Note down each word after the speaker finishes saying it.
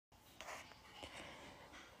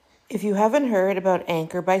If you haven't heard about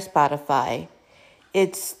Anchor by Spotify,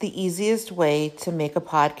 it's the easiest way to make a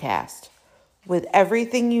podcast with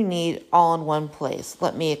everything you need all in one place.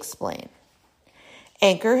 Let me explain.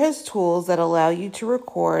 Anchor has tools that allow you to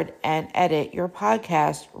record and edit your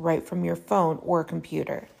podcast right from your phone or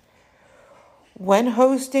computer. When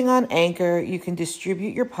hosting on Anchor, you can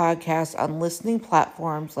distribute your podcast on listening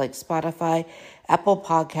platforms like Spotify, Apple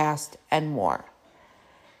Podcast, and more.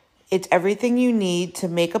 It's everything you need to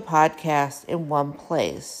make a podcast in one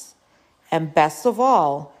place. And best of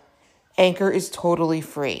all, Anchor is totally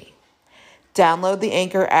free. Download the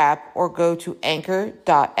Anchor app or go to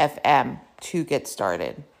anchor.fm to get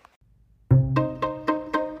started.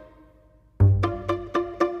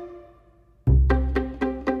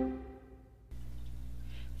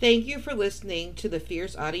 Thank you for listening to the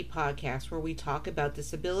Fierce Audie podcast, where we talk about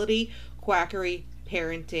disability, quackery,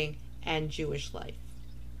 parenting, and Jewish life.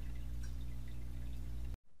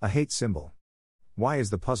 A hate symbol. Why is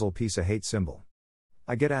the puzzle piece a hate symbol?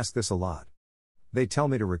 I get asked this a lot. They tell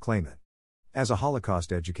me to reclaim it. As a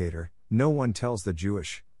Holocaust educator, no one tells the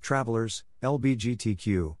Jewish, travelers,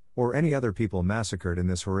 LGBTQ, or any other people massacred in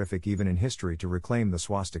this horrific event in history to reclaim the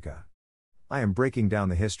swastika. I am breaking down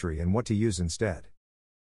the history and what to use instead.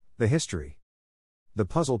 The history. The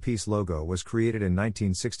puzzle piece logo was created in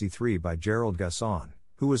 1963 by Gerald Gasson,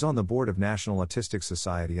 who was on the board of National Autistic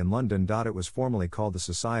Society in London. It was formerly called the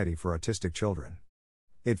Society for Autistic Children.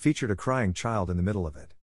 It featured a crying child in the middle of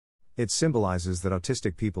it. It symbolizes that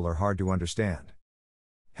autistic people are hard to understand.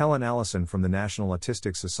 Helen Allison from the National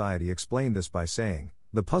Autistic Society explained this by saying,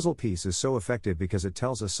 "The puzzle piece is so effective because it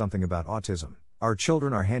tells us something about autism. Our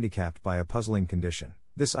children are handicapped by a puzzling condition.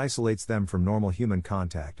 This isolates them from normal human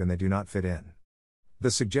contact and they do not fit in." The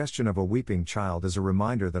suggestion of a weeping child is a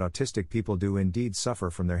reminder that autistic people do indeed suffer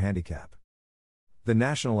from their handicap. The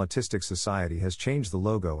National Autistic Society has changed the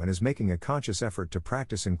logo and is making a conscious effort to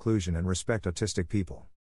practice inclusion and respect autistic people.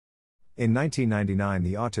 In 1999,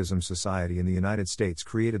 the Autism Society in the United States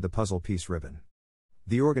created the puzzle piece ribbon.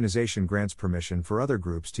 The organization grants permission for other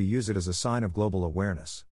groups to use it as a sign of global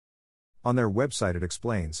awareness. On their website it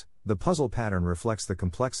explains, the puzzle pattern reflects the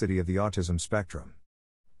complexity of the autism spectrum.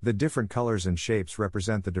 The different colors and shapes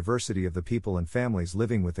represent the diversity of the people and families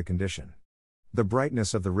living with the condition. The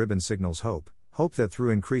brightness of the ribbon signals hope that through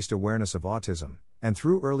increased awareness of autism, and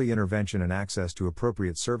through early intervention and access to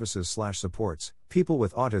appropriate services/supports, people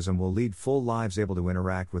with autism will lead full lives able to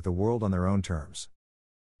interact with the world on their own terms.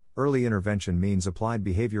 Early intervention means applied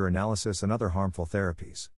behavior analysis and other harmful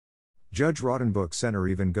therapies. Judge Rodenbuch Center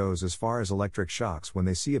even goes as far as electric shocks when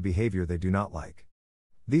they see a behavior they do not like.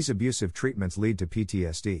 These abusive treatments lead to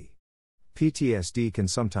PTSD. PTSD can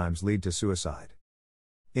sometimes lead to suicide.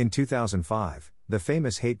 In 2005, the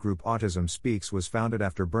famous hate group Autism Speaks was founded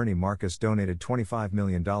after Bernie Marcus donated $25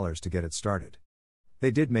 million to get it started.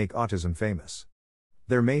 They did make autism famous.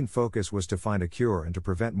 Their main focus was to find a cure and to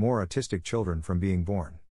prevent more autistic children from being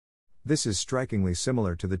born. This is strikingly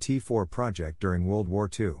similar to the T4 project during World War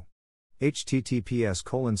II.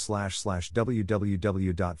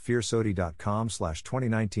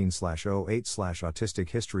 https://www.fierceaudie.com/2019/08/autistic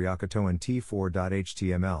history Akatoan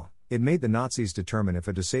T4.html. It made the Nazis determine if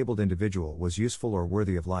a disabled individual was useful or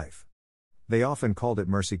worthy of life. They often called it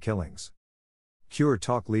mercy killings. Cure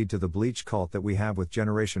talk lead to the bleach cult that we have with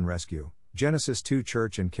Generation Rescue, Genesis 2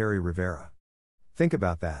 Church and Carrie Rivera. Think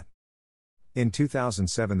about that. In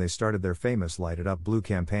 2007 they started their famous Light It Up Blue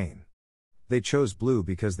campaign. They chose blue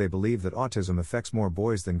because they believe that autism affects more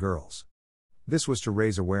boys than girls. This was to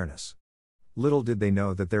raise awareness. Little did they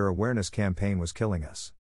know that their awareness campaign was killing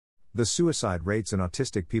us. The suicide rates in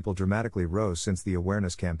autistic people dramatically rose since the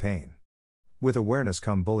awareness campaign. With awareness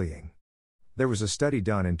come bullying. There was a study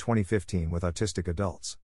done in 2015 with autistic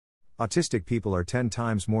adults. Autistic people are 10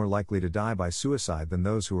 times more likely to die by suicide than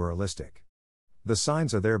those who are allistic. The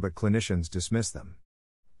signs are there but clinicians dismiss them.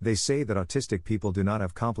 They say that autistic people do not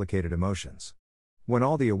have complicated emotions. When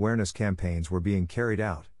all the awareness campaigns were being carried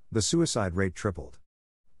out, the suicide rate tripled.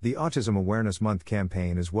 The Autism Awareness Month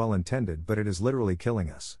campaign is well intended, but it is literally killing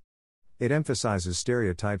us. It emphasizes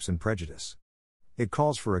stereotypes and prejudice. It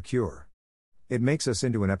calls for a cure. It makes us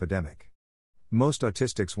into an epidemic. Most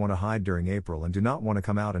autistics want to hide during April and do not want to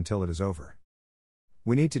come out until it is over.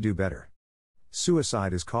 We need to do better.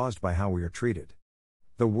 Suicide is caused by how we are treated.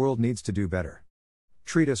 The world needs to do better.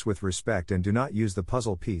 Treat us with respect and do not use the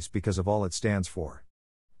puzzle piece because of all it stands for.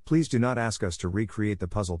 Please do not ask us to recreate the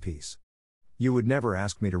puzzle piece. You would never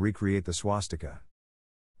ask me to recreate the swastika.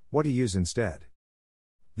 What to use instead?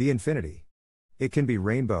 The infinity. It can be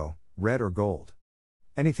rainbow, red or gold.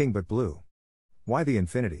 Anything but blue. Why the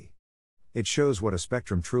infinity? It shows what a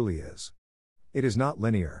spectrum truly is. It is not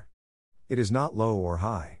linear. It is not low or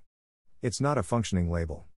high. It's not a functioning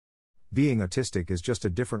label. Being autistic is just a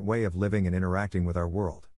different way of living and interacting with our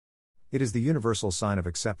world. It is the universal sign of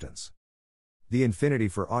acceptance. The Infinity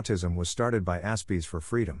for Autism was started by Aspies for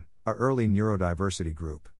Freedom, a early neurodiversity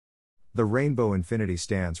group. The rainbow infinity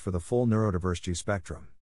stands for the full neurodiversity spectrum.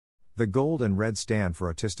 The gold and red stand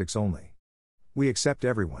for autistics only. We accept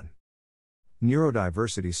everyone.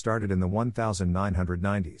 Neurodiversity started in the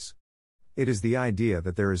 1990s. It is the idea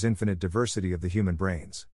that there is infinite diversity of the human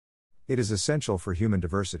brains. It is essential for human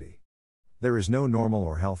diversity. There is no normal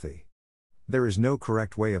or healthy. There is no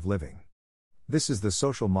correct way of living. This is the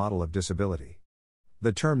social model of disability.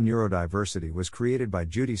 The term neurodiversity was created by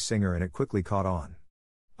Judy Singer and it quickly caught on.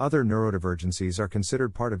 Other neurodivergencies are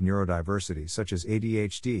considered part of neurodiversity such as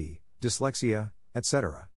ADHD, dyslexia,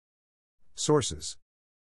 etc. Sources: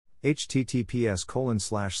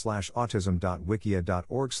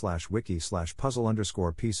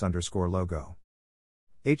 https://autism.wikia.org/wiki/puzzle_piece_logo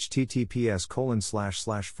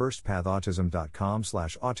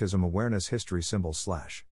https://firstpathautism.com/autism-awareness-history-symbol/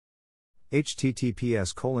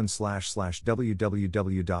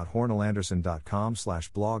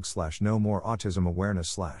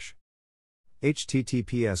 https://www.hornelanderson.com/blog/no-more-autism-awareness/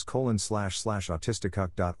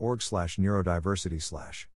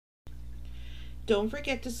 https://autistichuck.org/neurodiversity/. Don't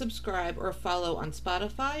forget to subscribe or follow on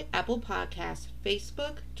Spotify, Apple Podcasts,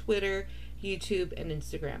 Facebook, Twitter, YouTube, and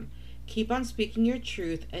Instagram. Keep on speaking your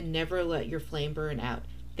truth and never let your flame burn out.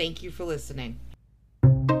 Thank you for listening.